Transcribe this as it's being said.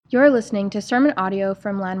You're listening to sermon audio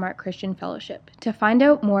from Landmark Christian Fellowship. To find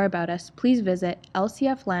out more about us, please visit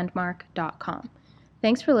lcflandmark.com.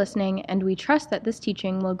 Thanks for listening, and we trust that this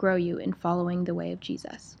teaching will grow you in following the way of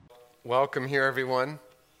Jesus. Welcome here, everyone.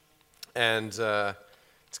 And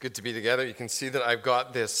it's good to be together. You can see that I've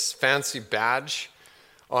got this fancy badge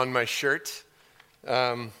on my shirt.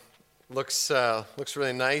 Looks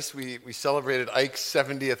really nice. We celebrated Ike's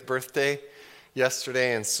 70th birthday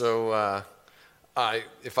yesterday, and so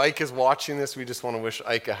if Ike is watching this, we just want to wish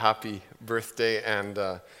Ike a happy birthday. And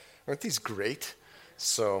aren't these great?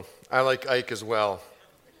 So I like Ike as well.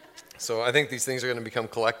 So I think these things are going to become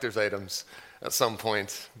collector's items at some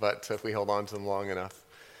point, but if we hold on to them long enough.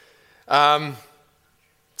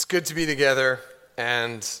 It's good to be together,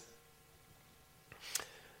 and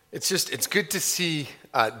it's good to see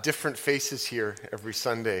different faces here every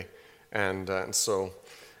Sunday. And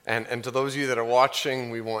to those of you that are watching,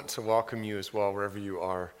 we want to welcome you as well, wherever you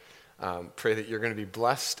are. Pray that you're going to be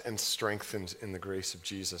blessed and strengthened in the grace of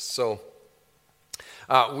Jesus. So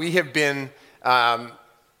we have been,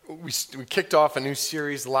 we kicked off a new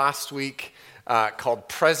series last week called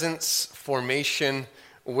Presence, Formation,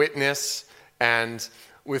 Witness, and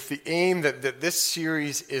with the aim that this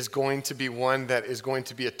series is going to be one that is going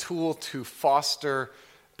to be a tool to foster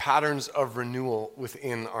patterns of renewal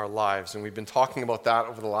within our lives. And we've been talking about that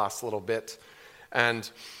over the last little bit. And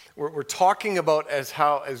we're talking about as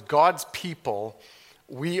God's people,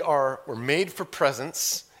 we're made for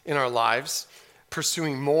presence in our lives,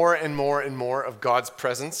 pursuing more and more and more of God's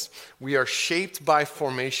presence. We are shaped by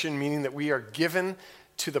formation, meaning that we are given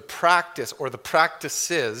to the practice or the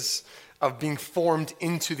practices of being formed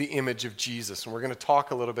into the image of Jesus. And we're going to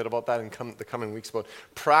talk a little bit about that in the coming weeks, about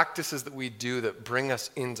practices that we do that bring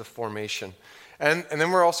us into formation. And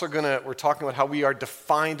then we're talking about how we are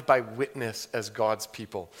defined by witness as God's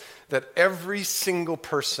people. That every single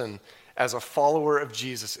person as a follower of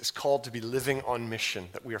Jesus is called to be living on mission.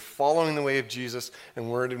 That we are following the way of Jesus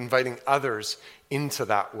and we're inviting others into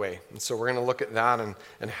that way. And so we're going to look at that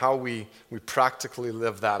and how we practically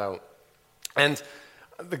live that out. And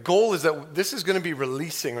the goal is that this is going to be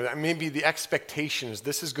releasing, or maybe the expectation is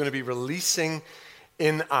this is going to be releasing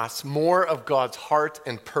in us more of God's heart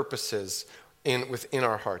and purposes within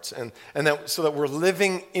our hearts. And that so that we're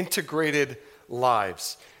living integrated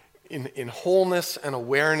lives in wholeness and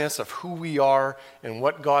awareness of who we are and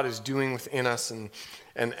what God is doing within us and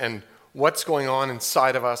what's going on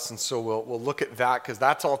inside of us. And so we'll look at that because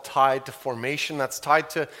that's all tied to formation. That's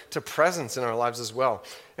tied to presence in our lives as well.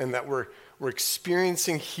 And that we're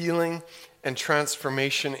experiencing healing and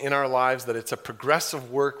transformation in our lives, that it's a progressive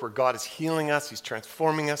work where God is healing us, He's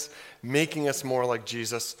transforming us, making us more like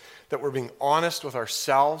Jesus, that we're being honest with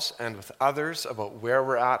ourselves and with others about where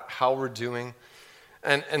we're at, how we're doing.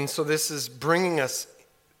 And so this is bringing us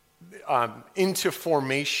into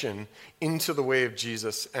formation, into the way of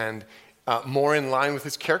Jesus, and more in line with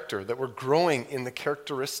His character, that we're growing in the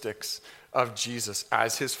characteristics of Jesus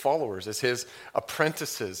as His followers, as His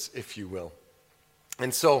apprentices, if you will.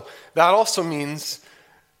 And so that also means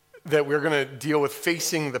that we're going to deal with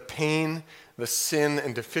facing the pain, the sin,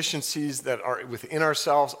 and deficiencies that are within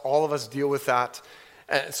ourselves. All of us deal with that,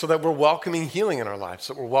 so that we're welcoming healing in our lives,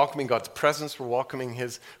 so we're welcoming God's presence, we're welcoming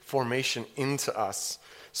His formation into us.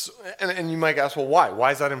 So, and you might ask, well, why?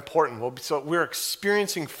 Why is that important? Well, so we're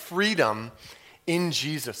experiencing freedom in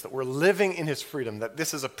Jesus, that we're living in His freedom, that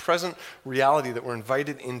this is a present reality that we're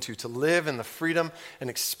invited into, to live in the freedom and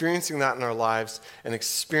experiencing that in our lives and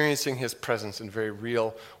experiencing His presence in very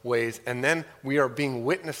real ways. And then we are being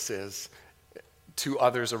witnesses to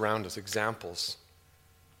others around us, examples.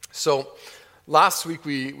 So last week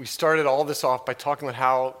we started all this off by talking about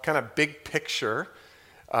how kind of big picture,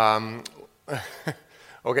 okay,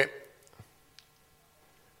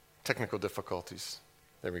 technical difficulties,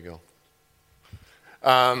 there we go.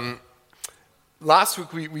 Last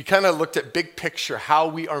week we kind of looked at big picture, how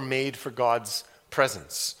we are made for God's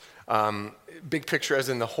presence. Big picture as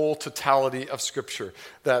in the whole totality of Scripture,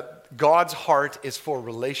 that God's heart is for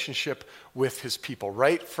relationship with His people,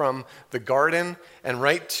 right from the garden and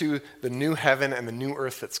right to the new heaven and the new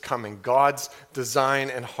earth that's coming. God's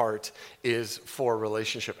design and heart is for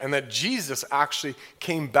relationship. And that Jesus actually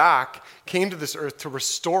came to this earth to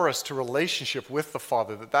restore us to relationship with the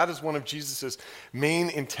Father. That is one of Jesus'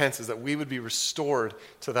 main intents, is that we would be restored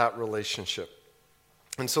to that relationship.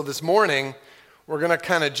 And so this morning, we're going to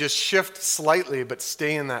kind of just shift slightly, but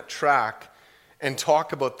stay in that track and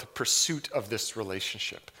talk about the pursuit of this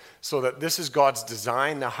relationship. So that this is God's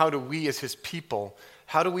design. Now, how do we as His people,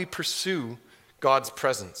 how do we pursue God's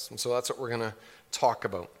presence? And so that's what we're going to talk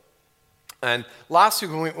about. And last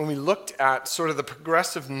week when we looked at sort of the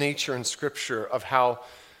progressive nature in Scripture of how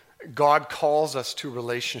God calls us to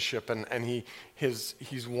relationship and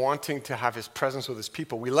he's wanting to have his presence with his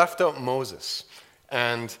people, we left out Moses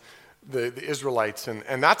and the Israelites.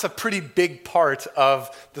 And that's a pretty big part of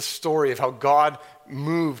the story of how God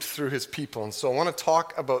moved through his people. And so I want to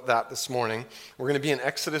talk about that this morning. We're going to be in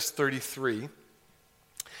Exodus 33.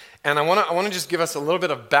 And I want to just give us a little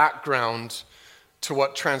bit of background to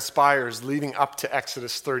what transpires leading up to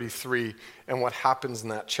Exodus 33 and what happens in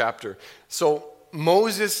that chapter. So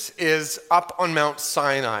Moses is up on Mount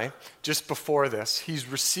Sinai just before this. He's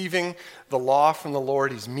receiving the law from the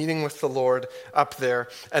Lord. He's meeting with the Lord up there.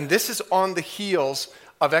 And this is on the heels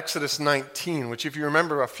of Exodus 19, which if you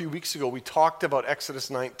remember a few weeks ago, we talked about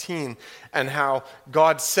Exodus 19 and how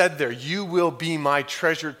God said there, "You will be my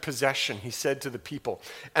treasured possession," he said to the people.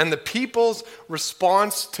 And the people's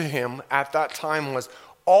response to him at that time was,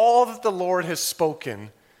 "All that the Lord has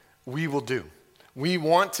spoken, we will do. We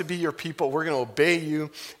want to be your people. We're going to obey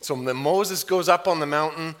you." So then Moses goes up on the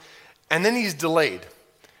mountain, and then he's delayed.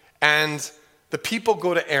 And the people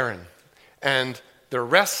go to Aaron, and they're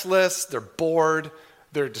restless, they're bored,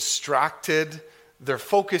 they're distracted. Their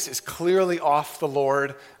focus is clearly off the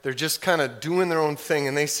Lord. They're just kind of doing their own thing.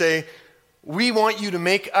 And they say, "We want you to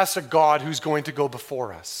make us a God who's going to go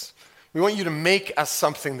before us. We want you to make us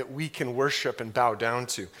something that we can worship and bow down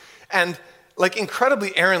to." And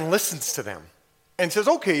incredibly, Aaron listens to them and says,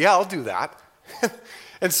 "Okay, yeah, I'll do that."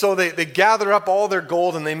 And so they gather up all their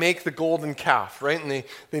gold and they make the golden calf, right? And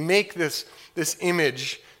they make this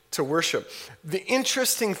image to worship. The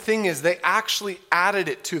interesting thing is they actually added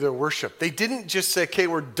it to their worship. They didn't just say, "Okay,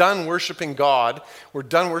 we're done worshiping God. We're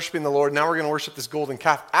done worshiping the Lord. Now we're going to worship this golden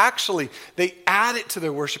calf." Actually, they add it to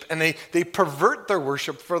their worship and they pervert their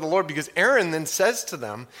worship for the Lord, because Aaron then says to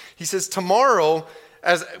them, he says, tomorrow,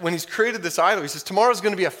 when he's created this idol, he says, tomorrow's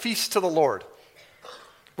going to be a feast to the Lord.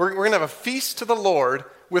 We're going to have a feast to the Lord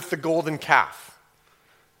with the golden calf.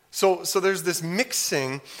 So there's this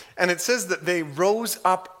mixing, and it says that they rose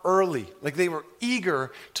up early. They were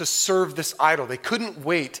eager to serve this idol. They couldn't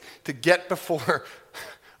wait to get before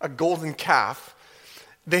a golden calf.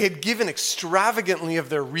 They had given extravagantly of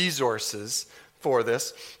their resources for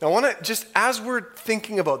this. Now I want to just, as we're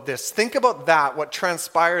thinking about this, think about that, what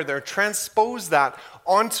transpired there, transpose that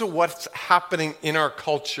onto what's happening in our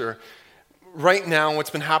culture right now, what's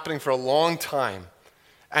been happening for a long time,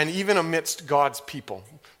 and even amidst God's people.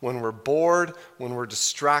 When we're bored, when we're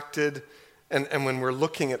distracted, and when we're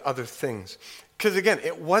looking at other things. Because again,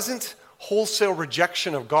 it wasn't wholesale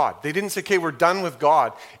rejection of God. They didn't say, "Okay, we're done with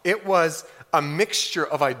God." It was a mixture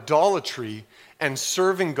of idolatry and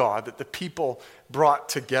serving God that the people brought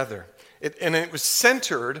together. And it was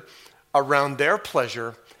centered around their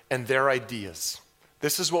pleasure and their ideas.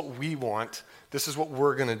 This is what we want. This is what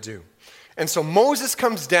we're going to do. And so Moses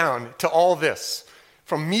comes down to all this.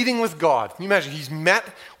 From meeting with God. Can you imagine? He's met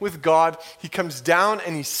with God. He comes down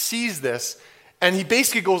and he sees this, and he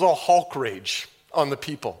basically goes all Hulk rage on the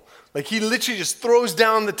people. He literally just throws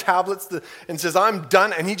down the tablets and says, "I'm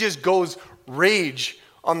done," and he just goes rage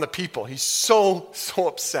on the people. He's so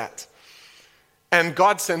upset. And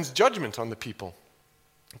God sends judgment on the people.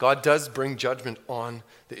 God does bring judgment on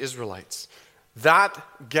the Israelites.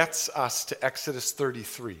 That gets us to Exodus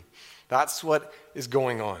 33. That's what is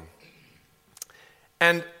going on.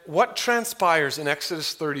 And what transpires in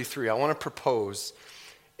Exodus 33, I want to propose,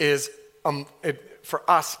 is for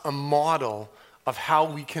us a model of how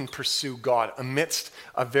we can pursue God amidst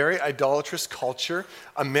a very idolatrous culture,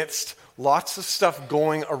 amidst lots of stuff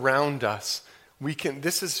going around us.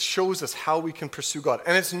 Shows us how we can pursue God.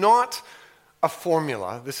 And it's not a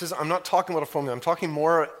formula. I'm not talking about a formula. I'm talking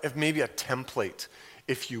more of maybe a template,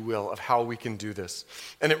 if you will, of how we can do this.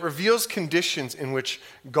 And it reveals conditions in which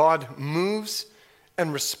God moves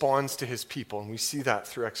and responds to his people. And we see that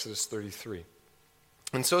through Exodus 33.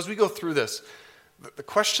 And so as we go through this, the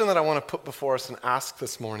question that I want to put before us and ask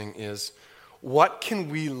this morning is, what can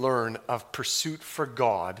we learn of pursuit for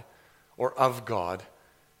God or of God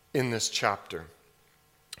in this chapter?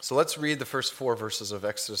 So let's read the first 4 verses of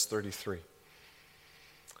Exodus 33.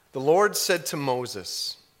 The Lord said to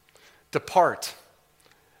Moses, "Depart,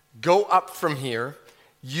 go up from here,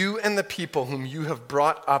 you and the people whom you have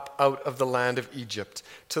brought up out of the land of Egypt,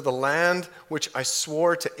 to the land which I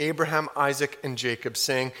swore to Abraham, Isaac, and Jacob,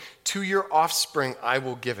 saying, 'To your offspring I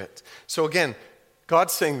will give it.'" So again,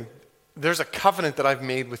 God's saying, there's a covenant that I've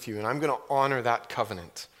made with you, and I'm going to honor that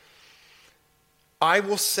covenant. "I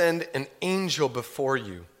will send an angel before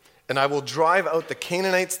you, And I will drive out the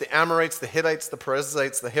Canaanites, the Amorites, the Hittites, the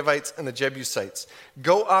Perizzites, the Hivites, and the Jebusites.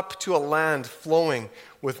 Go up to a land flowing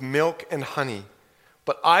with milk and honey.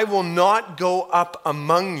 But I will not go up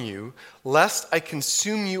among you, lest I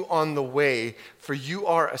consume you on the way, for you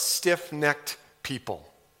are a stiff-necked people.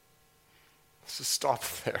 Let's just stop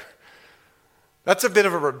there. That's a bit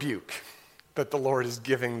of a rebuke that the Lord is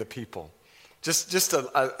giving the people. Just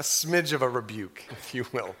a smidge of a rebuke, if you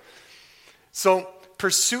will. So,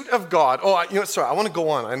 pursuit of God. I want to go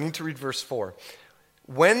on. I need to read verse 4.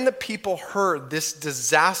 When the people heard this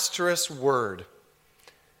disastrous word,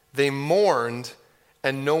 they mourned,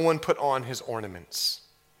 and no one put on his ornaments.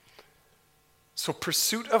 So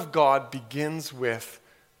pursuit of God begins with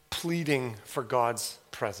pleading for God's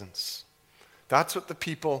presence. That's what the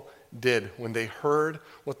people did when they heard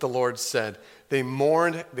what the Lord said. They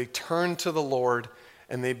mourned, they turned to the Lord,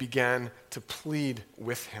 and they began to plead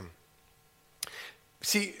with him.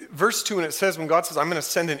 See, verse 2, when it says, when God says, I'm going to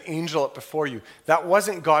send an angel up before you, that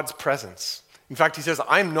wasn't God's presence. In fact, he says,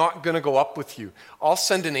 I'm not going to go up with you. I'll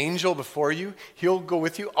send an angel before you. He'll go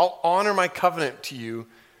with you. I'll honor my covenant to you,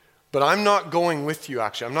 but I'm not going with you,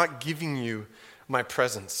 actually. I'm not giving you my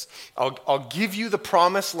presence. I'll give you the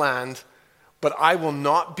promised land, but I will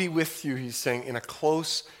not be with you, he's saying, in a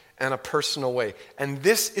close and a personal way. And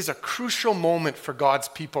this is a crucial moment for God's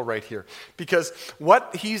people right here. Because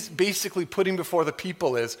what he's basically putting before the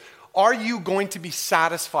people is, are you going to be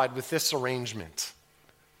satisfied with this arrangement?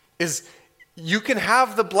 You can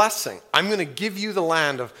have the blessing. I'm going to give you the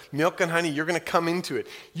land of milk and honey. You're going to come into it.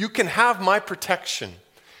 You can have my protection.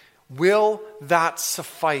 Will that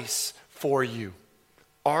suffice for you?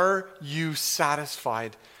 Are you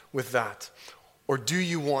satisfied with that? Or do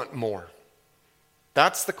you want more?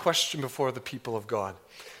 That's the question before the people of God.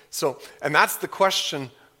 And that's the question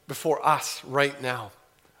before us right now.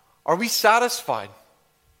 Are we satisfied?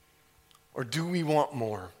 Or do we want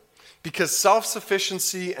more? Because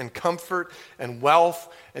self-sufficiency and comfort and wealth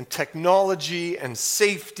and technology and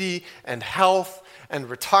safety and health and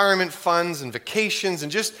retirement funds and vacations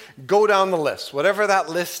and just go down the list, whatever that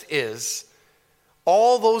list is,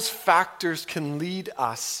 all those factors can lead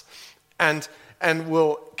us and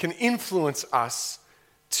can influence us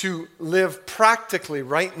to live practically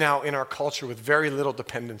right now in our culture with very little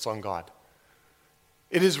dependence on God.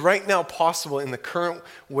 It is right now possible in the current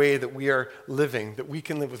way that we are living that we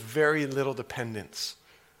can live with very little dependence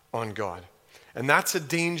on God. And that's a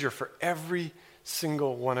danger for every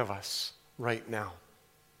single one of us right now.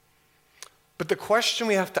 But the question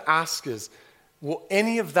we have to ask is, will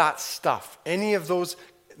any of that stuff, any of those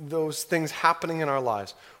things happening in our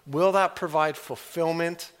lives, will that provide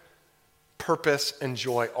fulfillment, purpose, and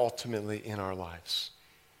joy ultimately in our lives?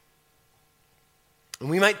 And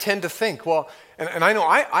we might tend to think, and I know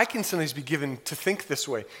I can sometimes be given to think this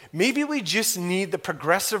way. Maybe we just need the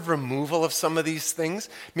progressive removal of some of these things.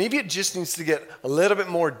 Maybe it just needs to get a little bit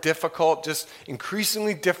more difficult, just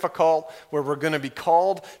increasingly difficult, where we're going to be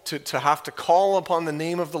called to have to call upon the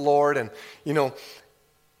name of the Lord. And,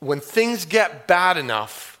 when things get bad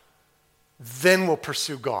enough, then we'll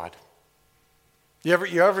pursue God.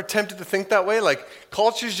 You ever tempted to think that way? Like,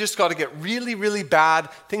 culture's just got to get really, really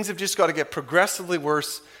bad. Things have just got to get progressively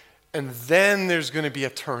worse, and then there's going to be a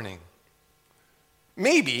turning.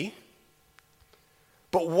 Maybe.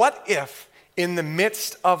 But what if, in the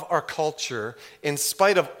midst of our culture, in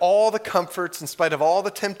spite of all the comforts, in spite of all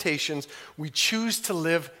the temptations, we choose to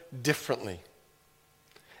live differently?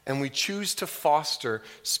 And we choose to foster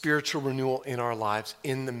spiritual renewal in our lives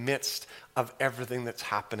in the midst of everything that's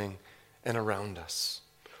happening and around us.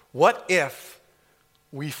 What if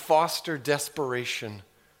we foster desperation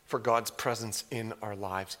for God's presence in our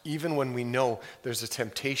lives, even when we know there's a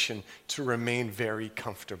temptation to remain very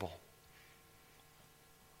comfortable?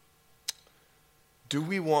 Do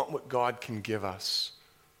we want what God can give us,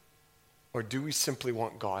 or do we simply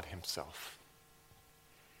want God himself?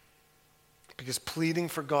 Because pleading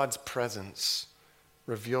for God's presence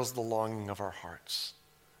reveals the longing of our hearts.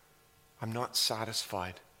 I'm not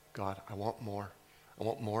satisfied, God. I want more. I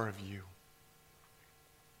want more of you.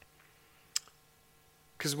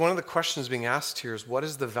 Because one of the questions being asked here is, what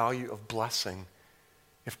is the value of blessing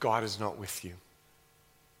if God is not with you?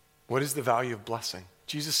 What is the value of blessing?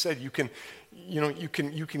 Jesus said you can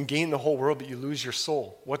gain the whole world, but you lose your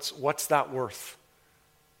soul. What's that worth?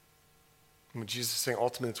 And Jesus is saying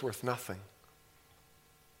ultimately it's worth nothing.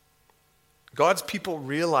 God's people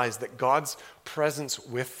realized that God's presence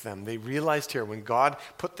with them. They realized here when God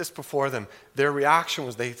put this before them, their reaction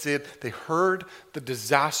was they heard the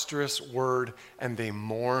disastrous word and they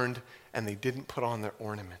mourned and they didn't put on their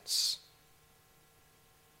ornaments.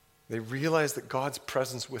 They realized that God's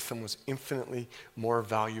presence with them was infinitely more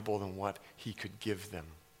valuable than what he could give them.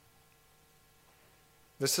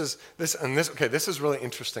 This is really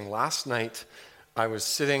interesting. Last night, I was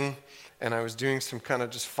sitting and I was doing some kind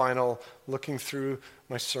of just final looking through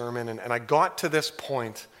my sermon, and I got to this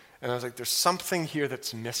point, and I was like, there's something here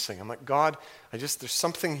that's missing. I'm like, God, there's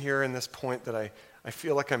something here in this point that I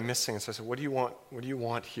feel like I'm missing. And so I said, what do you want? What do you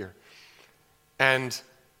want here? And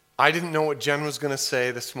I didn't know what Jen was going to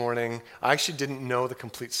say this morning. I actually didn't know the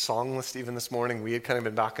complete song list even this morning. We had kind of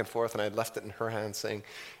been back and forth, and I had left it in her hands saying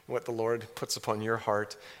what the Lord puts upon your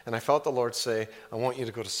heart. And I felt the Lord say, I want you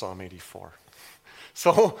to go to Psalm 84.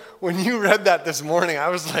 So when you read that this morning, I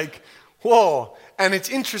was like, whoa. And it's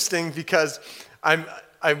interesting because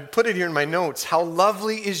I put it here in my notes. How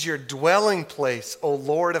lovely is your dwelling place, O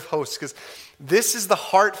Lord of hosts. Because this is the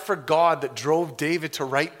heart for God that drove David to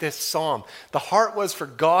write this psalm. The heart was for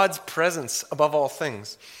God's presence above all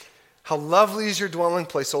things. How lovely is your dwelling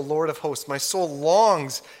place, O Lord of hosts. My soul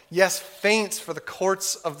longs, yes, faints for the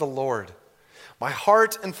courts of the Lord. My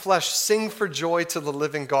heart and flesh sing for joy to the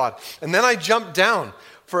living God. And then I jump down.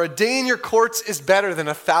 For a day in your courts is better than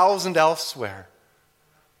 1,000 elsewhere.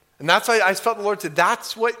 And that's why I felt the Lord said,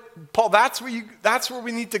 that's where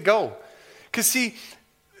we need to go. Because see,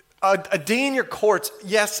 a day in your courts,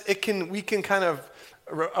 yes, we can kind of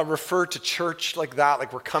refer to church like that,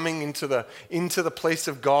 like we're coming into the place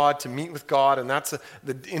of God to meet with God, and that's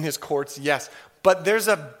in his courts, yes. But there's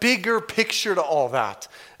a bigger picture to all that.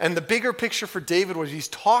 And the bigger picture for David was he's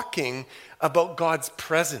talking about God's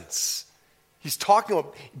presence. He's talking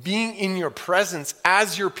about being in your presence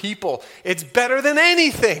as your people. It's better than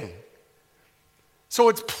anything. So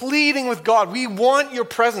it's pleading with God. We want your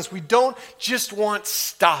presence. We don't just want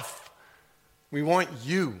stuff. We want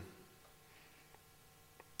you.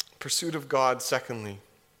 Pursuit of God, secondly,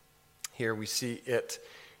 here we see it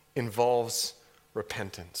involves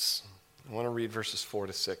repentance. I want to read verses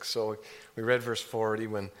 4-6. So we read verse 40.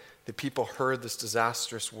 When the people heard this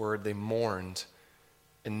disastrous word, they mourned,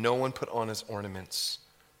 and no one put on his ornaments.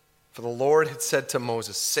 For the Lord had said to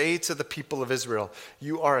Moses, say to the people of Israel,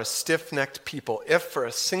 you are a stiff-necked people. If for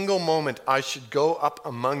a single moment I should go up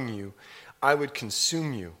among you, I would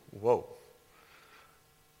consume you. Whoa.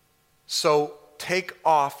 So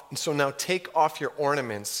now take off your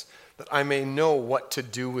ornaments, that I may know what to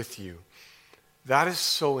do with you. That is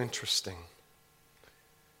so interesting.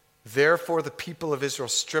 Therefore, the people of Israel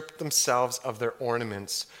stripped themselves of their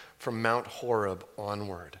ornaments from Mount Horeb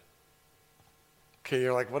onward. Okay,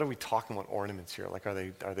 you're like, what are we talking about ornaments here? Like, are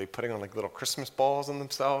they putting on like little Christmas balls on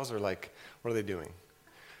themselves, or like, what are they doing?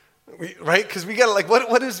 Right? Because we gotta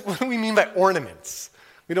what do we mean by ornaments?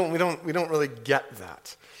 We don't really get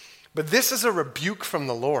that. But this is a rebuke from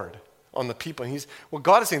the Lord on the people. And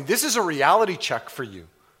God is saying, this is a reality check for you.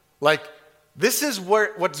 Like, this is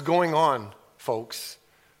what's going on, folks.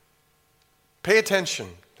 Pay attention.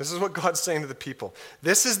 This is what God's saying to the people.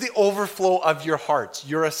 This is the overflow of your hearts.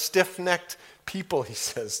 You're a stiff-necked people, he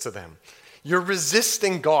says to them. You're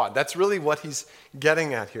resisting God. That's really what he's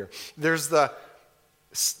getting at here. There's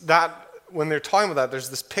when they're talking about that, there's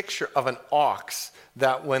this picture of an ox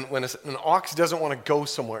that when an ox doesn't want to go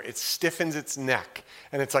somewhere, it stiffens its neck.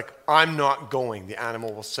 And it's like, I'm not going, the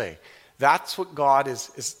animal will say. That's what God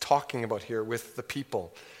is talking about here with the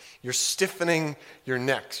people. You're stiffening your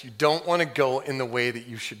necks. You don't want to go in the way that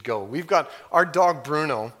you should go. We've got our dog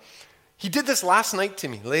Bruno. He did this last night to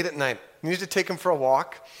me, late at night. I needed to take him for a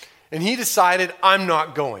walk. And he decided, I'm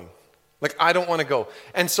not going. Like, I don't want to go.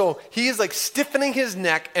 And so he is like stiffening his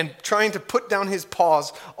neck and trying to put down his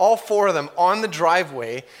paws, all four of them, on the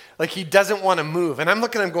driveway, like he doesn't want to move. And I'm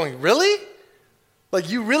looking at him going, really?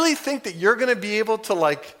 Like, you really think that you're going to be able to,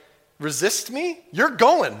 like, resist me? You're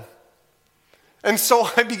going. And so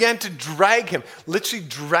I began to literally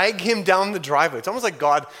drag him down the driveway. It's almost like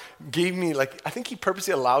God gave me, I think he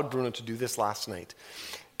purposely allowed Bruno to do this last night.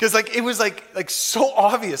 Because it was so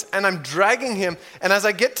obvious. And I'm dragging him, and as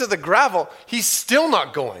I get to the gravel, he's still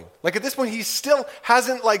not going. Like, at this point, he still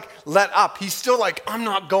hasn't let up. He's still I'm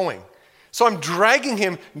not going. So I'm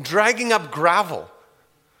dragging up gravel.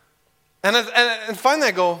 And finally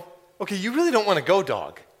I go, okay, you really don't want to go,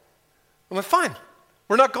 dog. I'm like, fine,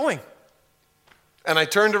 we're not going. And I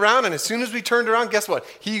turned around, and as soon as we turned around, guess what?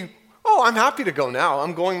 I'm happy to go now.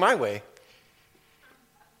 I'm going my way.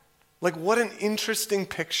 Like, what an interesting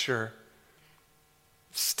picture,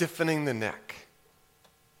 stiffening the neck.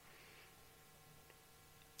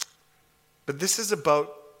 But this is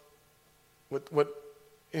about what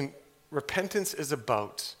repentance is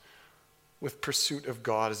about with pursuit of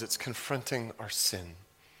God, is it's confronting our sin.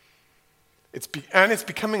 It's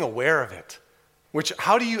becoming aware of it.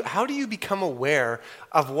 How do you become aware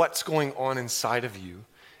of what's going on inside of you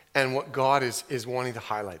and what God is wanting to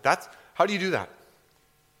highlight? How do you do that?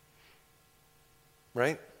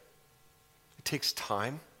 Right? It takes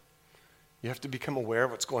time. You have to become aware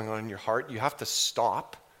of what's going on in your heart. You have to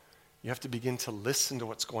stop. You have to begin to listen to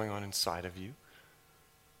what's going on inside of you.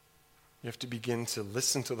 You have to begin to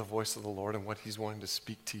listen to the voice of the Lord and what he's wanting to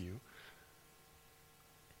speak to you.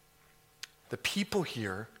 The people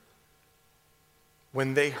here,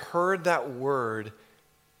 when they heard that word,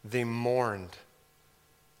 they mourned.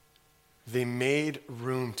 They made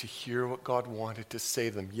room to hear what God wanted to say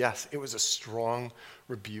to them. Yes, it was a strong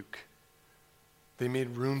rebuke. They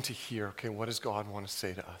made room to hear, okay, what does God want to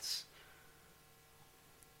say to us?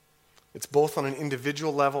 It's both on an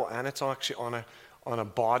individual level and it's actually on a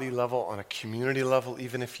body level, on a community level,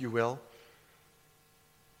 even if you will.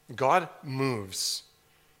 God moves.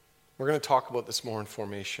 We're going to talk about this more in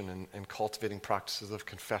formation and cultivating practices of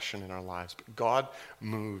confession in our lives. But God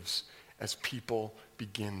moves as people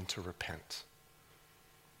begin to repent.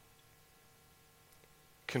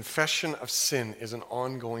 Confession of sin is an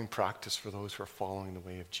ongoing practice for those who are following the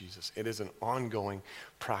way of Jesus. It is an ongoing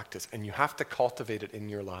practice, and you have to cultivate it in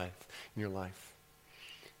your life. Do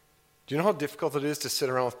you know how difficult it is to sit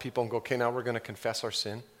around with people and go, okay, now we're going to confess our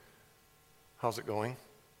sin? How's it going?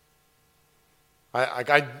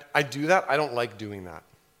 I do that. I don't like doing that.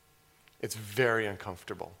 It's very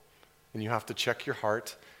uncomfortable. And you have to check your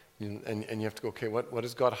heart, and you have to go, okay, what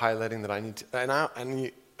is God highlighting that I need to, and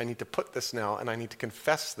I need to put this now, and I need to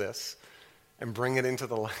confess this and bring it into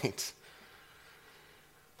the light.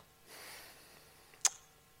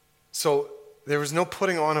 So there was no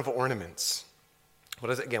putting on of ornaments. What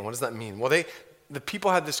does that mean? Well, the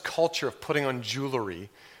people had this culture of putting on jewelry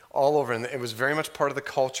all over, and it was very much part of the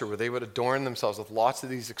culture where they would adorn themselves with lots of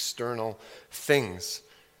these external things.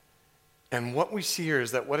 And what we see here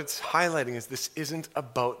is that what it's highlighting is this isn't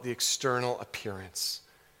about the external appearance.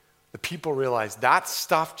 The people realize that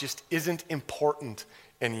stuff just isn't important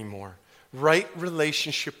anymore. Right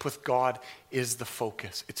relationship with God is the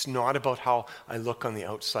focus. It's not about how I look on the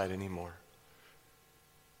outside anymore.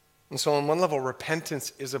 And so on one level,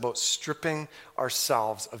 repentance is about stripping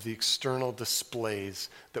ourselves of the external displays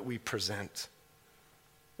that we present.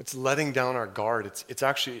 It's letting down our guard. It's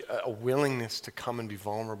actually a willingness to come and be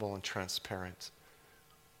vulnerable and transparent.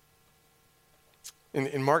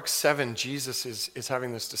 In Mark 7, Jesus is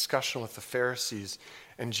having this discussion with the Pharisees,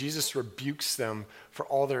 and Jesus rebukes them for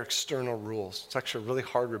all their external rules. It's actually a really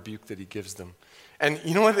hard rebuke that he gives them. And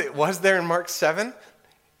you know what it was there in Mark 7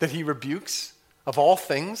 that he rebukes? Of all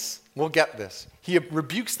things, we'll get this. He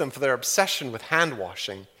rebukes them for their obsession with hand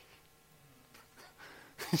washing.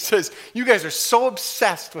 He says, you guys are so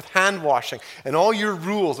obsessed with hand washing, and all your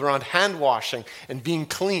rules around hand washing and being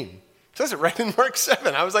clean. It says it right in Mark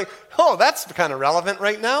 7. I was like, oh, that's kind of relevant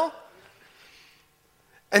right now.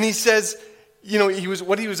 And he says,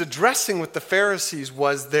 what he was addressing with the Pharisees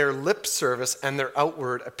was their lip service and their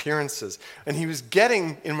outward appearances. And he was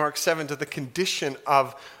getting, in Mark 7, to the condition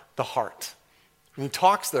of the heart. And he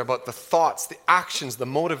talks there about the thoughts, the actions, the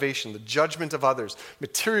motivation, the judgment of others,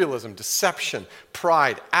 materialism, deception,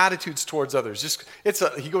 pride, attitudes towards others.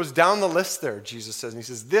 He goes down the list there, Jesus says, and he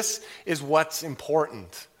says, this is what's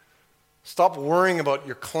important. Stop worrying about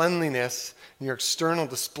your cleanliness and your external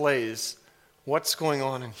displays. What's going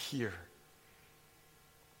on in here?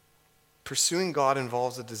 Pursuing God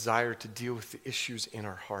involves a desire to deal with the issues in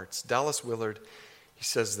our hearts. Dallas Willard, he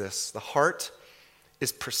says this, the heart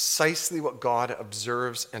is precisely what God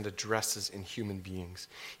observes and addresses in human beings.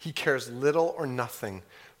 He cares little or nothing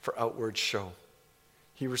for outward show.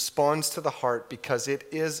 He responds to the heart because it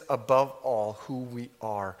is above all who we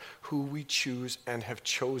are, who we choose and have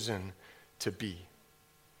chosen to be.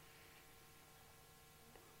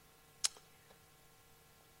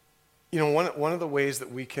 One of the ways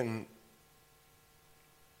that we can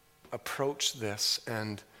approach this,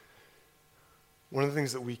 and one of the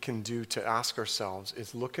things that we can do to ask ourselves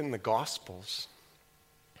is look in the Gospels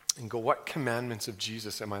and go, what commandments of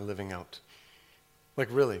Jesus am I living out? Like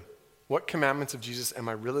really, what commandments of Jesus am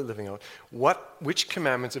I really living out? Which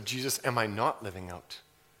commandments of Jesus am I not living out?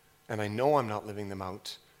 And I know I'm not living them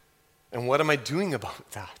out. And what am I doing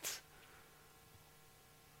about that?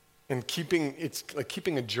 And it's like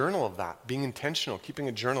keeping a journal of that, being intentional, keeping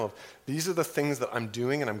a journal of these are the things that I'm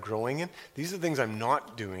doing and I'm growing in. These are the things I'm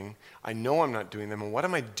not doing. I know I'm not doing them. And what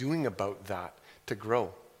am I doing about that to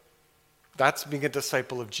grow? That's being a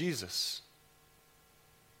disciple of Jesus.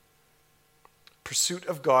 Pursuit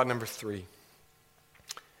of God, number 3,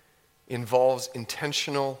 involves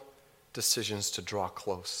intentional decisions to draw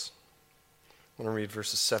close. I want to read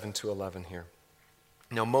verses 7 to 11 here.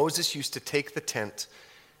 Now Moses used to take the tent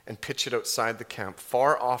and pitch it outside the camp,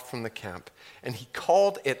 far off from the camp, and he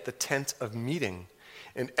called it the tent of meeting.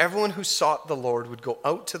 And everyone who sought the Lord would go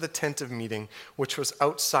out to the tent of meeting, which was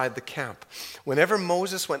outside the camp. Whenever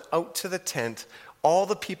Moses went out to the tent, all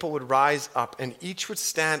the people would rise up, and each would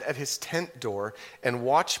stand at his tent door and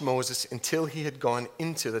watch Moses until he had gone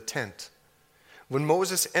into the tent. When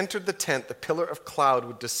Moses entered the tent, the pillar of cloud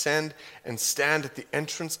would descend and stand at the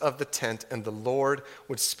entrance of the tent, and the Lord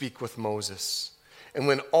would speak with Moses. And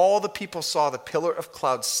when all the people saw the pillar of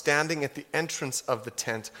cloud standing at the entrance of the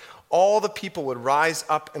tent, all the people would rise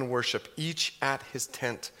up and worship, each at his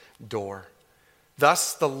tent door.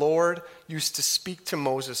 Thus the Lord used to speak to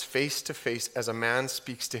Moses face to face as a man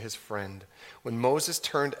speaks to his friend. When Moses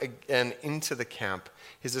turned again into the camp,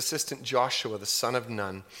 his assistant Joshua, the son of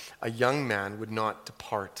Nun, a young man, would not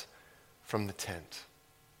depart from the tent.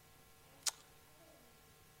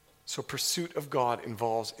 So pursuit of God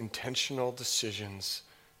involves intentional decisions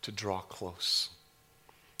to draw close.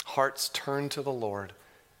 Hearts turn to the Lord,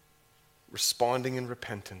 responding in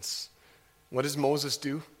repentance. What does Moses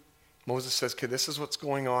do? Moses says, okay, this is what's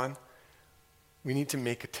going on. We need to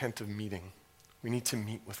make a tent of meeting. We need to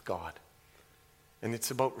meet with God. And it's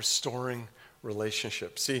about restoring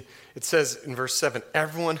relationships. See, it says in verse 7,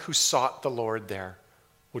 everyone who sought the Lord there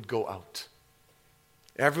would go out.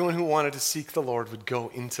 Everyone who wanted to seek the Lord would go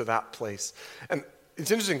into that place. And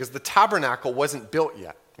it's interesting because the tabernacle wasn't built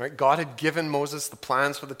yet. Right? God had given Moses the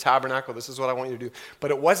plans for the tabernacle. This is what I want you to do. But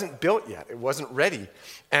it wasn't built yet. It wasn't ready.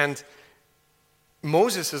 And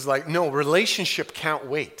Moses is like, no, relationship can't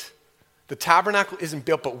wait. The tabernacle isn't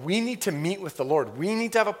built, but we need to meet with the Lord. We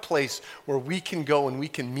need to have a place where we can go and we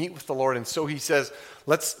can meet with the Lord. And so he says,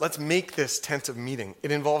 let's make this tent of meeting.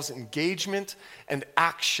 It involves engagement and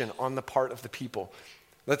action on the part of the people.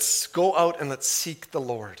 Let's go out and let's seek the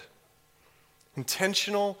Lord.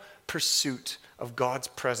 Intentional pursuit of God's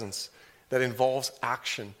presence that involves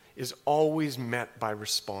action is always met by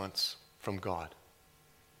response from God.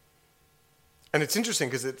 And it's interesting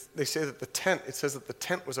because they say that it says that the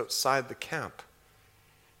tent was outside the camp.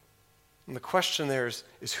 And the question there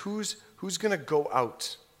is who's going to go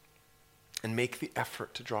out and make the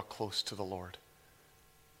effort to draw close to the Lord?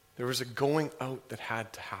 There was a going out that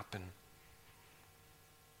had to happen.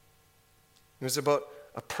 It was about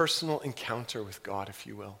a personal encounter with God, if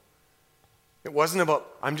you will. It wasn't about,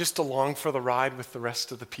 I'm just along for the ride with the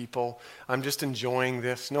rest of the people. I'm just enjoying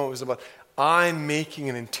this. No, it was about, I'm making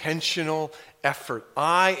an intentional effort.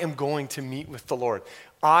 I am going to meet with the Lord.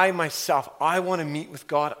 I myself, I want to meet with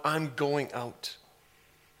God. I'm going out.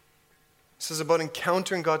 This is about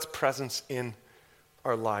encountering God's presence in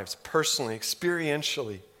our lives, personally,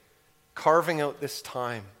 experientially, carving out this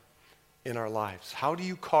time in our lives. How do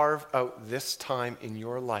you carve out this time in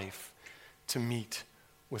your life to meet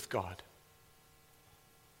with God?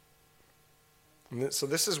 And so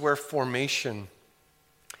this is where formation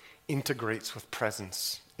integrates with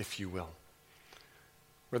presence, if you will.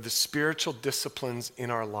 Where the spiritual disciplines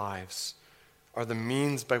in our lives are the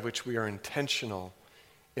means by which we are intentional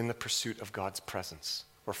in the pursuit of God's presence.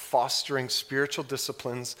 We're fostering spiritual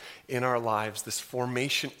disciplines in our lives, this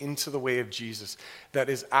formation into the way of Jesus that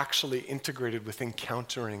is actually integrated with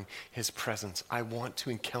encountering his presence. I want to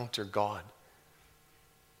encounter God.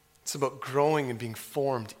 It's about growing and being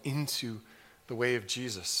formed into the way of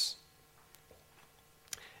Jesus.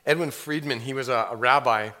 Edwin Friedman, he was a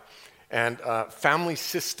rabbi and a family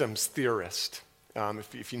systems theorist.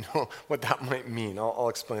 If you know what that might mean, I'll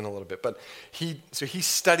explain a little bit. But he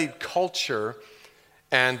studied culture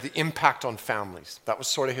and the impact on families. That was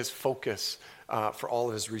sort of his focus for all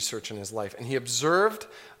of his research in his life. And he observed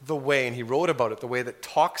the way, and he wrote about it, the way that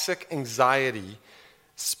toxic anxiety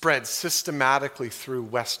spread systematically through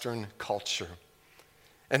Western culture.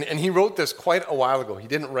 And he wrote this quite a while ago. He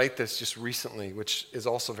didn't write this just recently, which is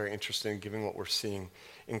also very interesting given what we're seeing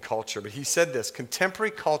in culture. But he said this: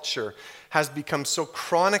 contemporary culture has become so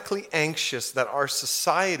chronically anxious that our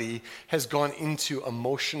society has gone into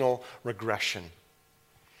emotional regression.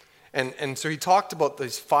 And so he talked about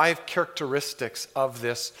these 5 characteristics of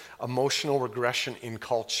this emotional regression in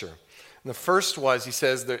culture. And the first was, he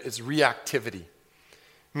says, that it's reactivity.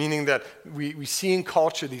 Meaning that we see in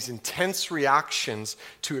culture these intense reactions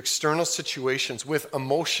to external situations with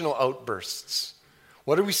emotional outbursts.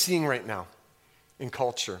 What are we seeing right now in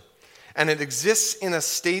culture? And it exists in a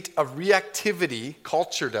state of reactivity,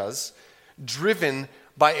 culture does, driven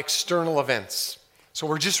by external events. So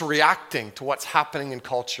we're just reacting to what's happening in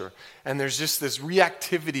culture. And there's just this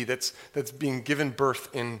reactivity that's being given birth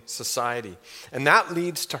in society. And that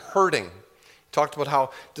leads to hurting, Talked about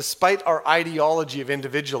how despite our ideology of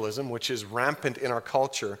individualism, which is rampant in our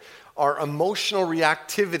culture, our emotional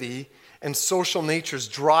reactivity and social natures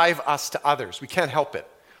drive us to others. We can't help it.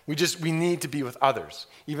 We need to be with others,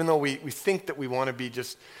 even though we think that we want to be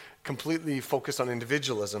just completely focused on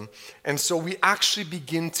individualism. And so we actually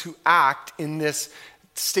begin to act in this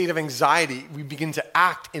state of anxiety. We begin to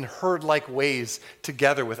act in herd-like ways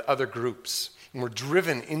together with other groups. And we're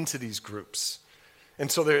driven into these groups.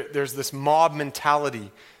 And so there's this mob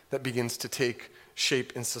mentality that begins to take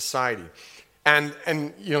shape in society. And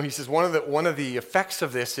he says one of the effects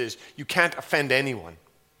of this is you can't offend anyone.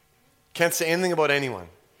 Can't say anything about anyone,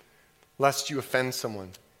 lest you offend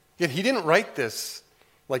someone. Yet he didn't write this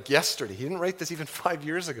like yesterday. He didn't write this even 5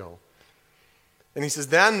 years ago. And he says,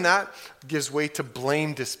 then that gives way to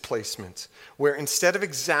blame displacement, where instead of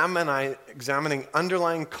examining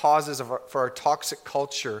underlying causes for our toxic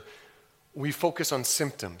culture, we focus on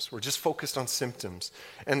symptoms. We're just focused on symptoms.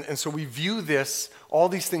 And so we view all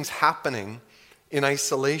these things happening in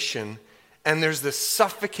isolation, and there's this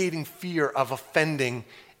suffocating fear of offending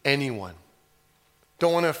anyone.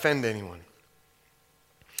 Don't want to offend anyone.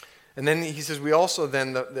 And then he says we also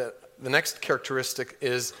then, the next characteristic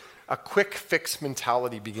is a quick fix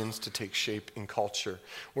mentality begins to take shape in culture,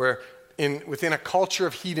 where within a culture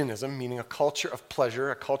of hedonism, meaning a culture of pleasure,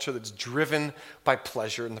 a culture that's driven by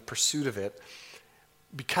pleasure and the pursuit of it,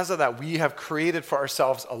 because of that, we have created for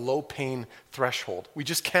ourselves a low pain threshold. We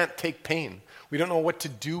just can't take pain. We don't know what to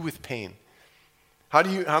do with pain. How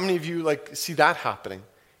many of you see that happening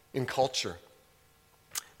in culture?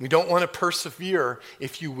 We don't want to persevere,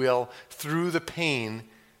 if you will, through the pain,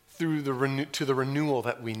 to the renewal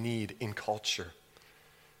that we need in culture.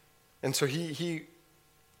 And so he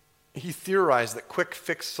theorized that quick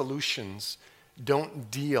fix solutions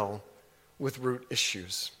don't deal with root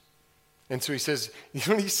issues. And so he says, you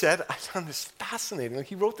know what he said? I found this fascinating.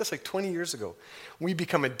 He wrote this 20 years ago. We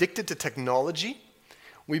become addicted to technology.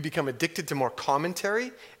 We become addicted to more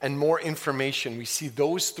commentary and more information. We see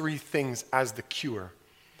those three things as the cure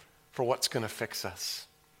for what's going to fix us.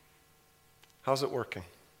 How's it working?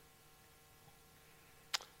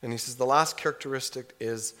 And he says the last characteristic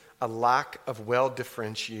is a lack of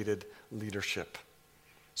well-differentiated leadership.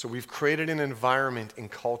 So we've created an environment in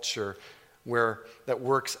culture that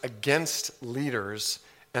works against leaders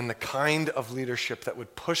and the kind of leadership that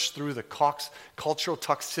would push through the cultural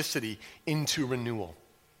toxicity into renewal.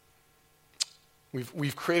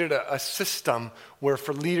 We've created a system where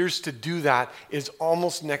for leaders to do that is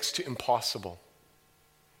almost next to impossible.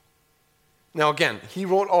 Now again, he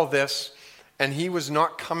wrote all this, and he was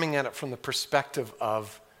not coming at it from the perspective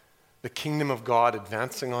of the kingdom of God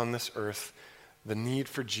advancing on this earth, the need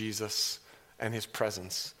for Jesus and his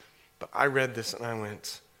presence. But I read this and I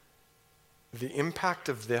went, the impact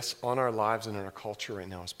of this on our lives and in our culture right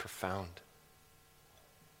now is profound.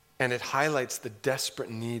 And it highlights the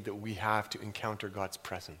desperate need that we have to encounter God's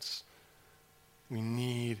presence. We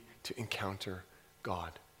need to encounter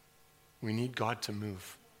God. We need God to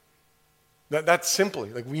move. That's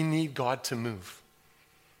simply, we need God to move.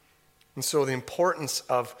 And so the importance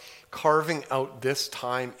of carving out this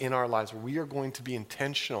time in our lives, where we are going to be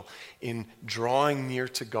intentional in drawing near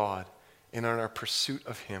to God and in our pursuit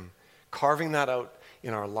of him, carving that out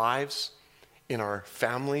in our lives, in our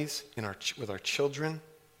families, with our children,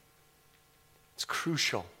 it's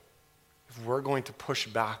crucial if we're going to push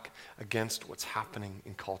back against what's happening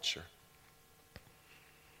in culture.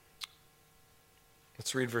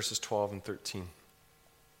 Let's read verses 12 and 13.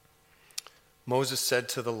 Moses said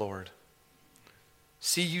to the Lord,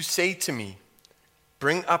 "See, you say to me,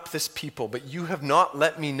 'Bring up this people,' but you have not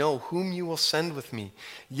let me know whom you will send with me.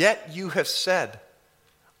 Yet you have said,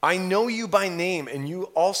 'I know you by name, and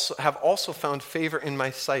you have also found favor in my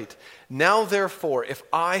sight. Now therefore, if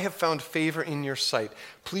I have found favor in your sight,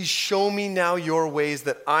 please show me now your ways,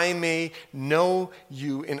 that I may know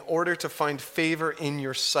you in order to find favor in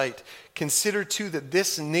your sight. Consider too that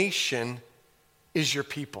this nation is your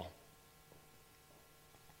people.'"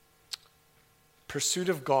 Pursuit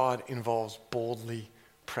of God involves boldly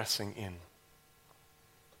pressing in.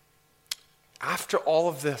 After all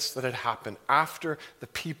of this that had happened, after the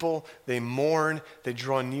people, they mourn, they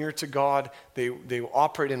draw near to God, they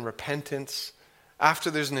operate in repentance,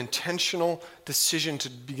 after there's an intentional decision to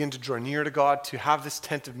begin to draw near to God, to have this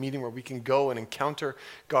tent of meeting where we can go and encounter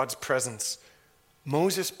God's presence,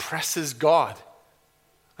 Moses presses God.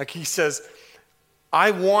 He says,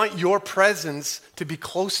 "I want your presence to be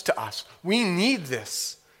close to us. We need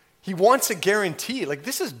this." He wants a guarantee.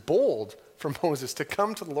 This is bold for Moses to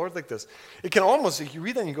come to the Lord like this. It can almost, if you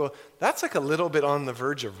read that and you go, that's a little bit on the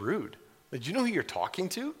verge of rude. Do you know who you're talking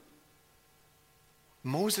to?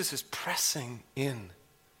 Moses is pressing in.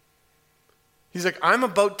 He's like, I'm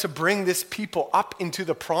about to bring this people up into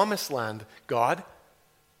the promised land, God.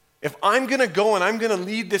 If I'm going to go and I'm going to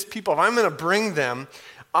lead this people, if I'm going to bring them,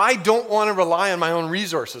 I don't want to rely on my own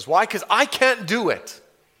resources. Why? Because I can't do it.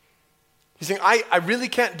 He's saying, I really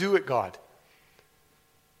can't do it, God.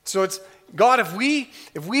 So it's, God, if we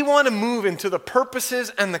want to move into the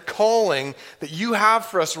purposes and the calling that you have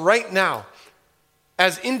for us right now,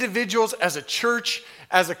 as individuals, as a church,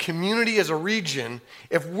 as a community, as a region,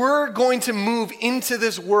 if we're going to move into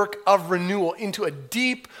this work of renewal, into a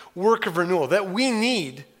deep work of renewal that we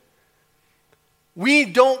need, we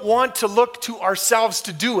don't want to look to ourselves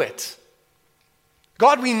to do it.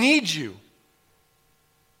 God, we need you.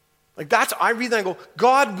 Like I read that and go,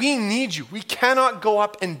 God, we need you. We cannot go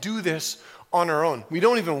up and do this on our own. We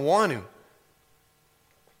don't even want to.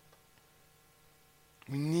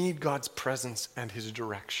 We need God's presence and his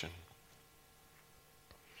direction.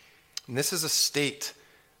 And this is a state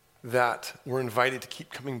that we're invited to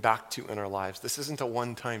keep coming back to in our lives. This isn't a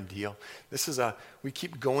one-time deal. We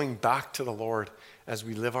keep going back to the Lord as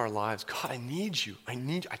we live our lives. God, I need you. I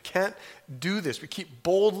can't do this. We keep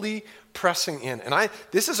boldly pressing in. And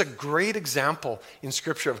this is a great example in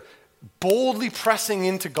Scripture of boldly pressing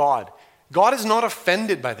into God. God is not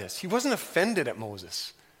offended by this. He wasn't offended at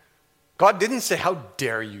Moses. God didn't say, how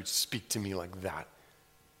dare you speak to me like that,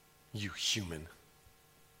 you human.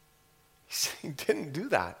 He didn't do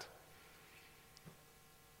that.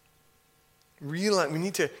 We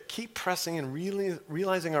need to keep pressing and really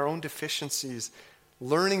realizing our own deficiencies,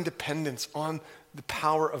 learning dependence on the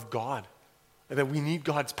power of God, and that we need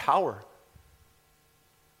God's power.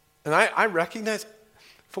 And I recognize,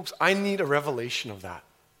 folks, I need a revelation of that.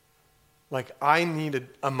 Like, I need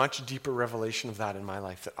a much deeper revelation of that in my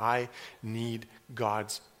life, that I need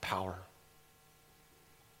God's power.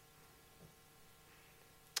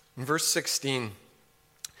 In verse 16, I'm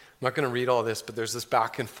not going to read all this, but there's this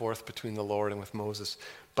back and forth between the Lord and with Moses.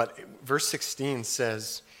 But verse 16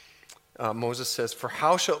 says, Moses says, "For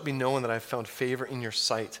how shall it be known that I have found favor in your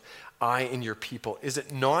sight, I and your people? Is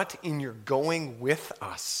it not in your going with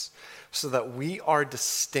us, so that we are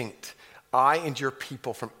distinct, I and your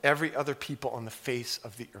people, from every other people on the face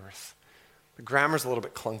of the earth?" The grammar's a little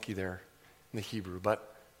bit clunky there in the Hebrew,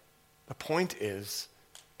 but the point is,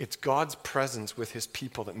 it's God's presence with his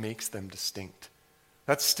people that makes them distinct.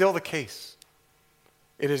 That's still the case.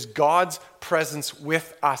 It is God's presence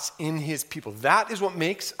with us in his people. That is what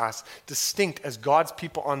makes us distinct as God's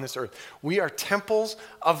people on this earth. We are temples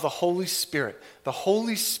of the Holy Spirit. The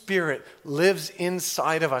Holy Spirit lives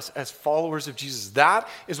inside of us as followers of Jesus. That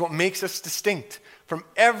is what makes us distinct from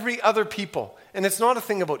every other people. And it's not a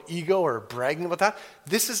thing about ego or bragging about that.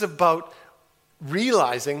 This is about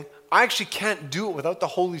realizing I actually can't do it without the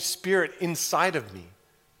Holy Spirit inside of me.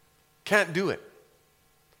 Can't do it.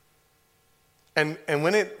 And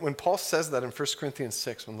when Paul says that in 1 Corinthians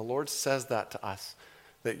 6, when the Lord says that to us,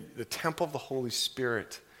 that the temple of the Holy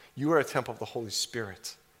Spirit, you are a temple of the Holy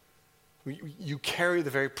Spirit. You carry the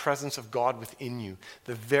very presence of God within you.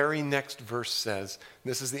 The very next verse says,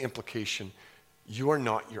 this is the implication, you are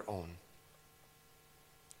not your own.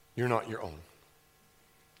 You're not your own.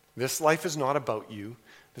 This life is not about you.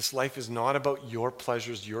 This life is not about your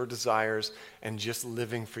pleasures, your desires, and just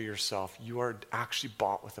living for yourself. You are actually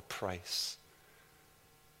bought with a price.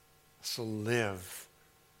 So live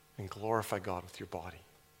and glorify God with your body.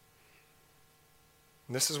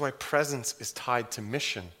 And this is why presence is tied to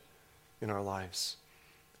mission in our lives.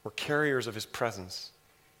 We're carriers of his presence.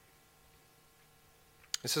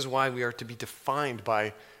 This is why we are to be defined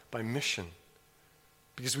by mission.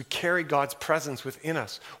 Because we carry God's presence within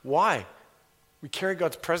us. Why? We carry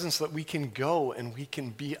God's presence so that we can go and we can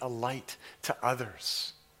be a light to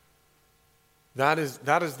others. That is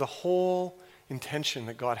the whole intention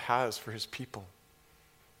that God has for his people.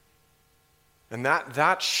 And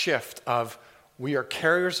that shift of we are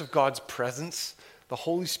carriers of God's presence, the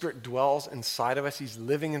Holy Spirit dwells inside of us, he's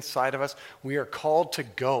living inside of us, we are called to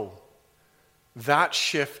go. That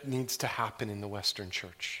shift needs to happen in the Western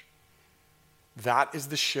church. That is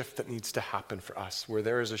the shift that needs to happen for us, where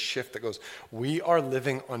there is a shift that goes, we are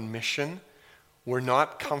living on mission. We're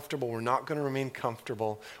not comfortable. We're not going to remain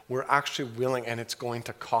comfortable. We're actually willing, and it's going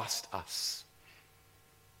to cost us.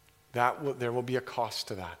 There will be a cost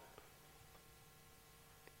to that.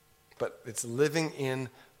 But it's living in,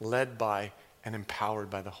 led by, and empowered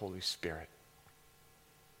by the Holy Spirit.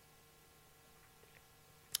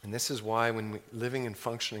 And this is why when we're living and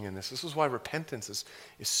functioning in this is why repentance is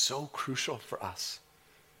so crucial for us.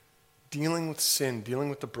 dealing with sin, dealing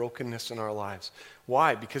with the brokenness in our lives.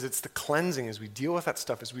 Why? Because it's the cleansing. As we deal with that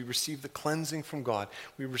stuff, as we receive the cleansing from God,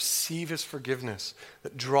 we receive his forgiveness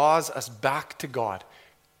that draws us back to God.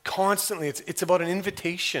 Constantly, it's about an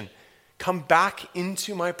invitation. Come back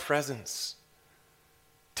into my presence.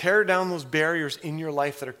 Tear down those barriers in your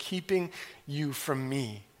life that are keeping you from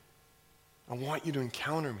me. I want you to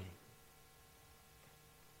encounter me.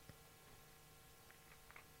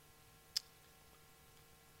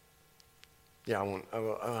 Yeah, I won't.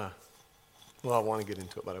 I want to get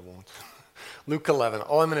into it, but I won't. Luke 11.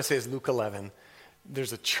 All I'm going to say is Luke 11.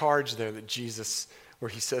 There's a charge there that Jesus, where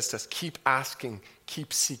he says to us, keep asking,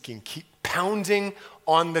 keep seeking, keep pounding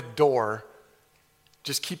on the door.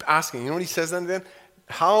 Just keep asking. You know what he says then?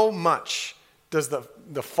 How much does the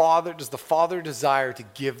Father desire to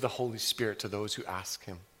give the Holy Spirit to those who ask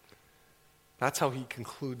him? That's how he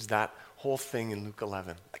concludes that whole thing in Luke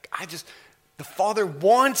 11. The Father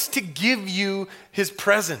wants to give you his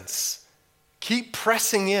presence. Keep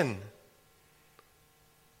pressing in.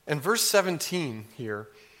 And verse 17 here,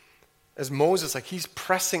 as Moses, he's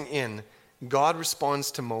pressing in, God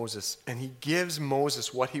responds to Moses, and he gives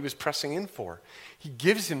Moses what he was pressing in for. He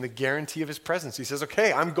gives him the guarantee of his presence. He says,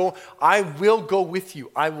 okay, I will go with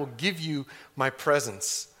you. I will give you my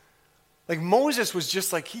presence. Moses was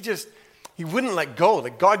just he wouldn't let go.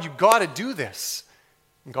 God, you got to do this.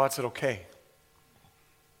 And God said, okay.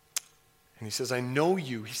 And he says, I know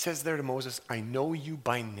you. He says there to Moses, I know you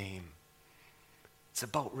by name. It's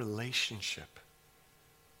about relationship.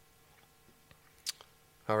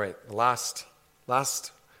 All right, the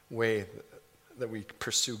last way that we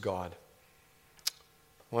pursue God.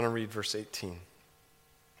 I want to read verse 18.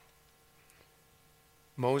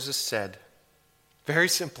 Moses said, very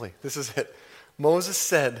simply, this is it. Moses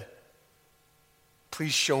said,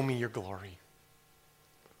 please show me your glory.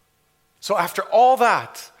 So after all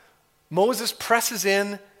that, Moses presses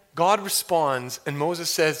in, God responds, and Moses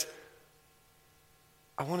says,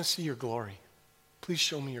 I want to see your glory. Please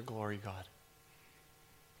show me your glory, God.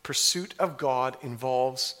 Pursuit of God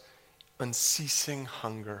involves unceasing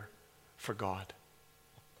hunger for God.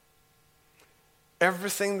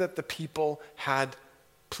 Everything that the people had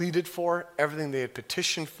pleaded for, everything they had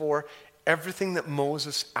petitioned for, everything that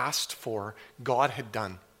Moses asked for, God had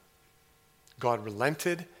done. God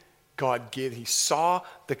relented. God gave. He saw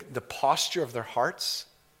the posture of their hearts.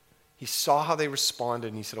 He saw how they responded,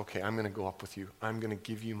 and he said, okay, I'm going to go up with you. I'm going to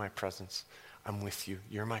give you my presence. I'm with you.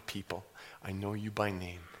 You're my people. I know you by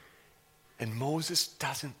name. And Moses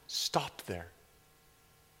doesn't stop there.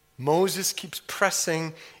 Moses keeps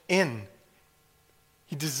pressing in.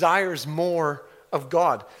 He desires more of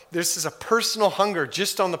God. This is a personal hunger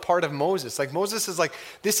just on the part of Moses. Moses is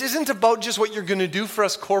this isn't about just what you're going to do for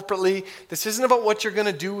us corporately. This isn't about what you're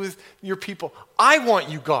going to do with your people. I want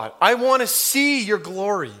you, God. I want to see your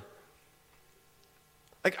glory.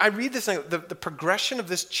 I read this, the progression of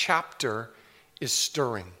this chapter is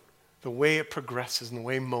stirring. The way it progresses and the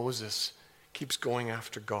way Moses keeps going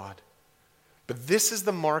after God. But this is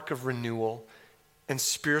the mark of renewal and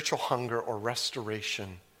spiritual hunger or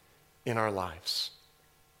restoration in our lives.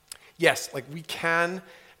 Yes, we can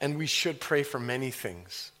and we should pray for many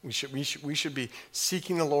things. We should be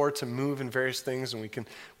seeking the Lord to move in various things, and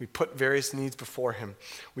we put various needs before him.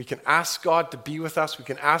 We can ask God to be with us. We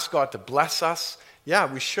can ask God to bless us.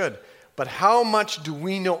 Yeah, we should. But how much do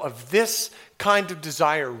we know of this kind of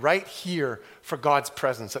desire right here for God's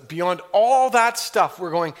presence? That beyond all that stuff,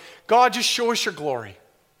 we're going, God, just show us your glory.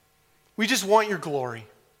 We just want your glory.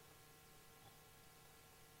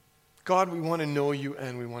 God, we want to know you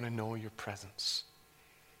and we want to know your presence.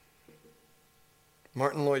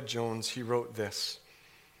 Martin Lloyd-Jones, he wrote this: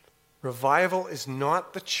 revival is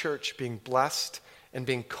not the church being blessed and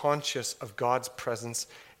being conscious of God's presence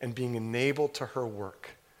and being enabled to her work.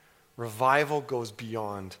 Revival goes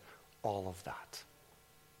beyond all of that.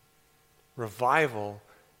 Revival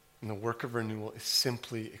in the work of renewal is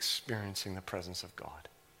simply experiencing the presence of God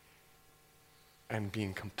and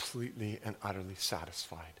being completely and utterly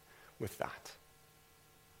satisfied with that.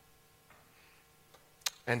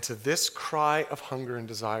 And to this cry of hunger and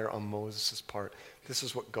desire on Moses' part, this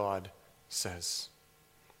is what God says.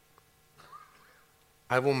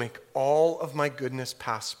 I will make all of my goodness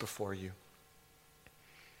pass before you.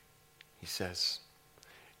 He says,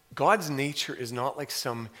 God's nature is not like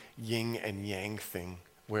some yin and yang thing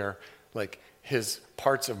where his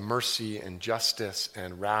parts of mercy and justice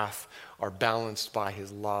and wrath are balanced by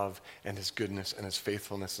his love and his goodness and his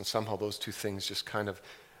faithfulness, and somehow those two things just kind of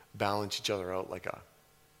balance each other out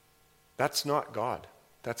That's not God.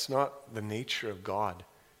 That's not the nature of God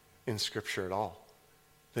in Scripture at all.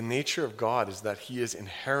 The nature of God is that he is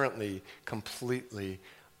inherently, completely,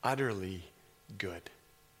 utterly good.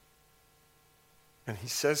 And he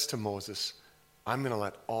says to Moses, I'm going to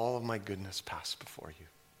let all of my goodness pass before you.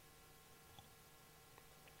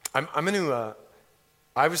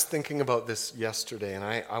 I was thinking about this yesterday, and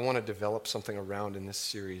I want to develop something around in this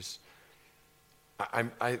series.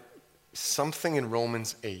 Something in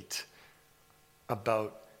Romans 8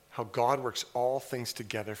 about how God works all things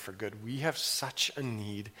together for good. We have such a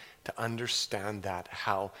need to understand that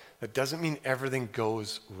doesn't mean everything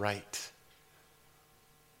goes right.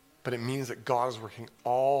 But it means that God is working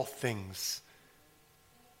all things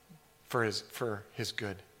for his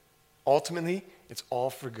good. Ultimately, it's all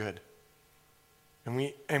for good. And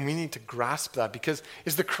we need to grasp that, because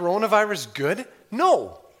is the coronavirus good?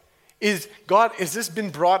 No. Is this been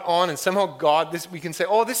brought on and somehow we can say,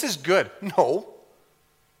 oh, this is good? No.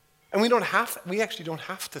 And we actually don't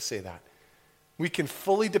have to say that. We can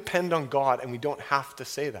fully depend on God, and we don't have to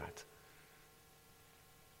say that.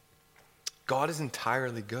 God is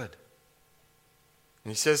entirely good.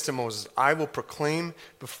 And he says to Moses, I will proclaim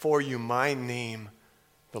before you my name,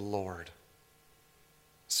 the Lord.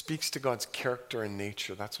 Speaks to God's character and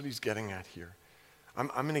nature. That's what he's getting at here.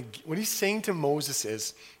 What he's saying to Moses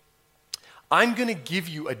is, I'm going to give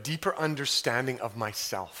you a deeper understanding of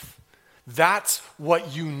myself. That's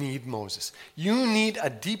what you need, Moses. You need a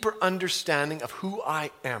deeper understanding of who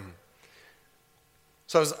I am.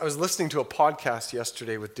 So I was listening to a podcast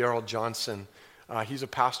yesterday with Darrell Johnson. He's a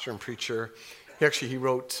pastor and preacher. He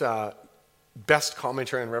wrote best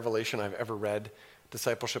commentary on Revelation I've ever read,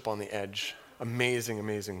 Discipleship on the Edge. Amazing,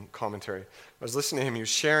 amazing commentary. I was listening to him. He was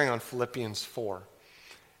sharing on Philippians 4.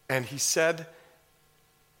 And he said,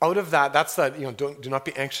 out of that's do not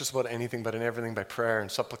be anxious about anything, but in everything by prayer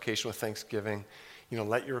and supplication with thanksgiving.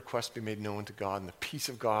 Let your requests be made known to God, and the peace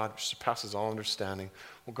of God, which surpasses all understanding,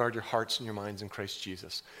 will guard your hearts and your minds in Christ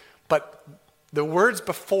Jesus. But the words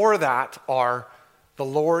before that are, the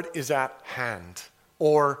Lord is at hand.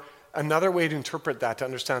 Or another way to interpret that, to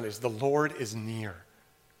understand, is the Lord is near.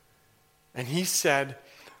 And he said,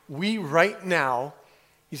 we right now,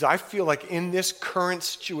 I feel like in this current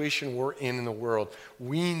situation we're in the world,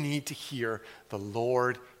 we need to hear the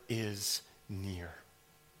Lord is near.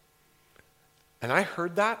 And I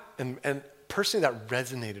heard that, and personally that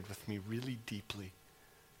resonated with me really deeply.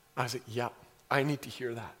 I was like, yeah, I need to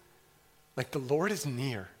hear that. Like, the Lord is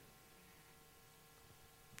near.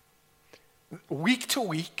 Week to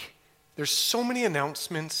week, there's so many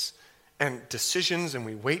announcements and decisions, and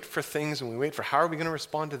we wait for things, and we wait for how are we going to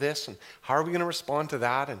respond to this, and how are we going to respond to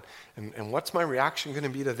that, and what's my reaction going to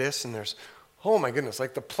be to this, and there's, oh my goodness,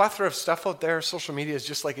 like the plethora of stuff out there. Social media is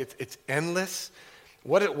just like, it's endless.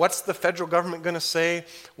 What's the federal government going to say?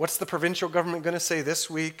 What's the provincial government going to say this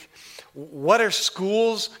week? What are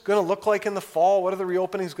schools going to look like in the fall? What are the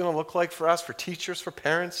reopenings going to look like for us, for teachers, for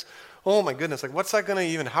parents? Oh my goodness, like what's that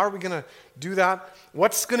going to how are we going to do that?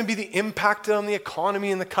 What's going to be the impact on the economy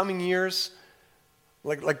in the coming years?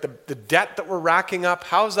 Like the debt that we're racking up,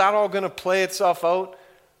 how's that all going to play itself out?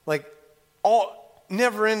 Like all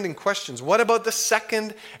never-ending questions. What about the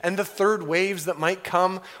second and the third waves that might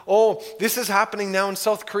come? Oh, this is happening now in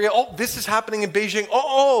South Korea. Oh, this is happening in Beijing.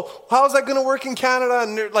 Oh, how's that going to work in Canada?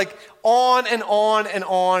 And like on and on and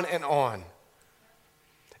on and on.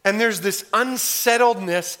 And there's this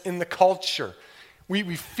unsettledness in the culture.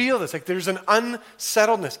 We feel this, like there's an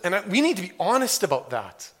unsettledness. And we need to be honest about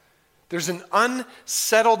that. There's an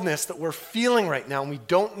unsettledness that we're feeling right now, and we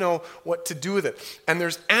don't know what to do with it. And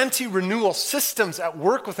there's anti-renewal systems at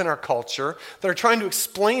work within our culture that are trying to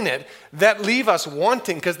explain it, that leave us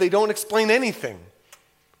wanting because they don't explain anything.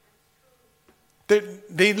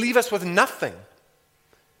 They leave us with nothing.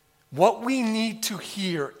 What we need to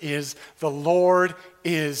hear is the Lord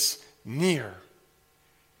is near.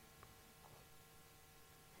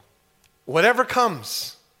 Whatever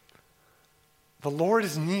comes, the Lord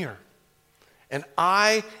is near. And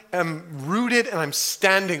I am rooted and I'm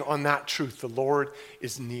standing on that truth. The Lord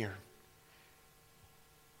is near.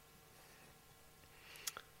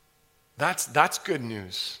 That's good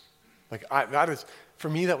news. For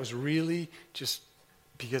me, that was really just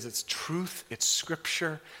because it's truth, it's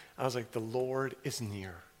scripture. I was like, the Lord is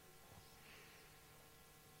near.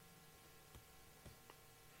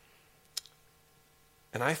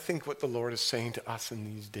 And I think what the Lord is saying to us in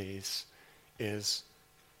these days is,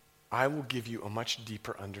 I will give you a much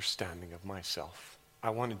deeper understanding of myself.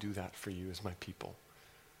 I want to do that for you as my people.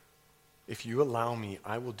 If you allow me,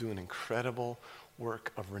 I will do an incredible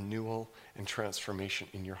work of renewal and transformation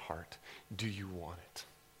in your heart. Do you want it?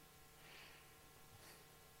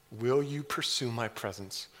 Will you pursue my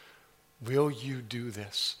presence Will you do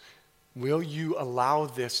this? Will you allow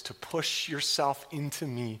this to push yourself into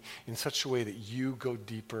me in such a way that you go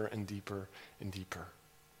deeper and deeper and deeper?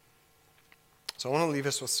 So I want to leave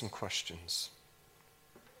us with some questions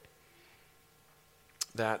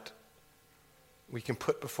that we can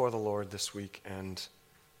put before the Lord this week, and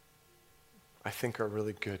I think are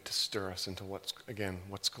really good to stir us into what's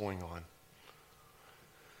going on.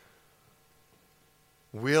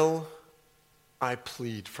 Will I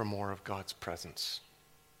plead for more of God's presence?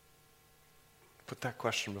 Put that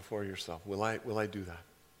question before yourself. Will I do that?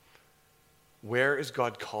 Where is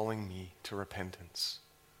God calling me to repentance?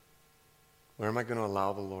 Where am I going to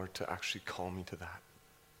allow the Lord to actually call me to that?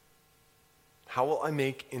 How will I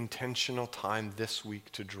make intentional time this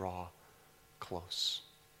week to draw close?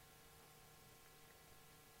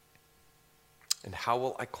 And how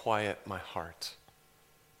will I quiet my heart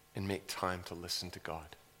and make time to listen to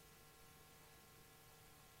God?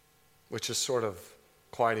 Which is sort of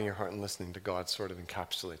quieting your heart and listening to God sort of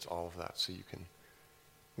encapsulates all of that, so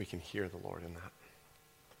we can hear the Lord in that.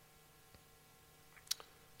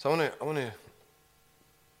 So I want to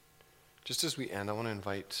just as we end, I want to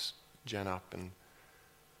invite Jen up, and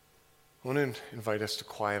I want to invite us to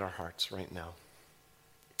quiet our hearts right now.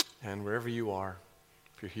 And wherever you are,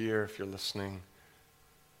 if you're here, if you're listening,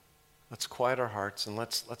 let's quiet our hearts and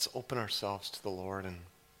let's open ourselves to the Lord. And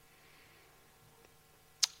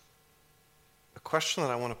the question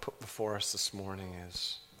that I want to put before us this morning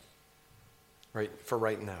is,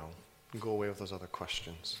 right now, go away with those other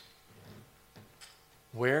questions.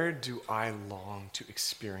 Where do I long to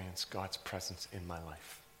experience God's presence in my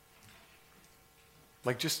life?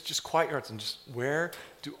 Like just quiet your hearts and just, where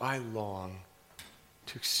do I long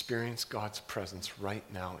to experience God's presence right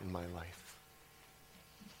now in my life?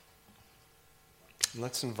 And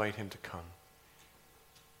let's invite him to come.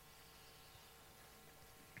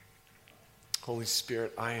 Holy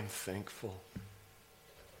Spirit, I am thankful,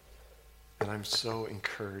 and I'm so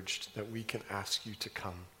encouraged that we can ask you to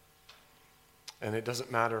come. And it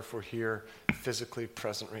doesn't matter if we're here physically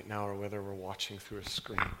present right now or whether we're watching through a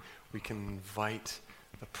screen. We can invite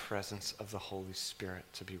the presence of the Holy Spirit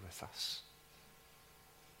to be with us.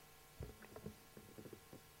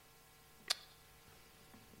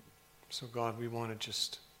 So God, we want to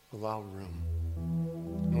just allow room.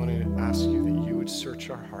 I want to ask you that you would search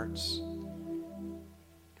our hearts,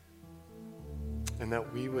 and that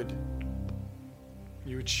you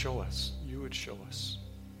would show us.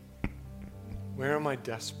 Where am I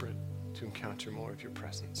desperate to encounter more of your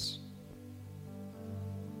presence?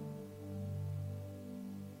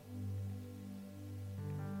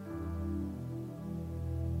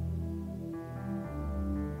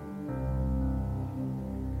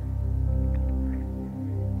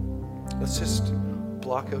 Let's just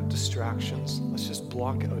block out distractions. Let's just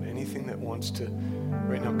block out anything that wants to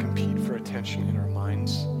right now compete for attention in our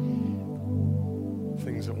minds.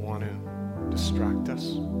 Things that want to distract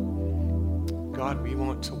us. God, we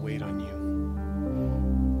want to wait on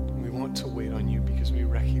you. We want to wait on you because we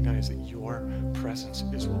recognize that your presence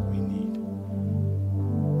is what we need.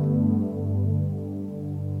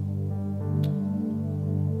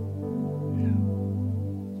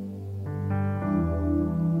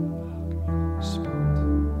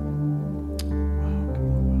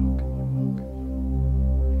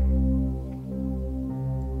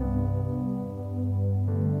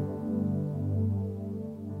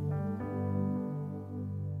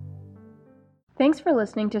 Thanks for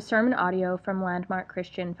listening to sermon audio from Landmark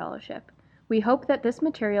Christian Fellowship. We hope that this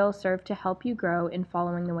material served to help you grow in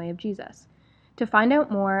following the way of Jesus. To find out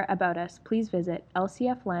more about us, please visit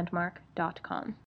lcflandmark.com.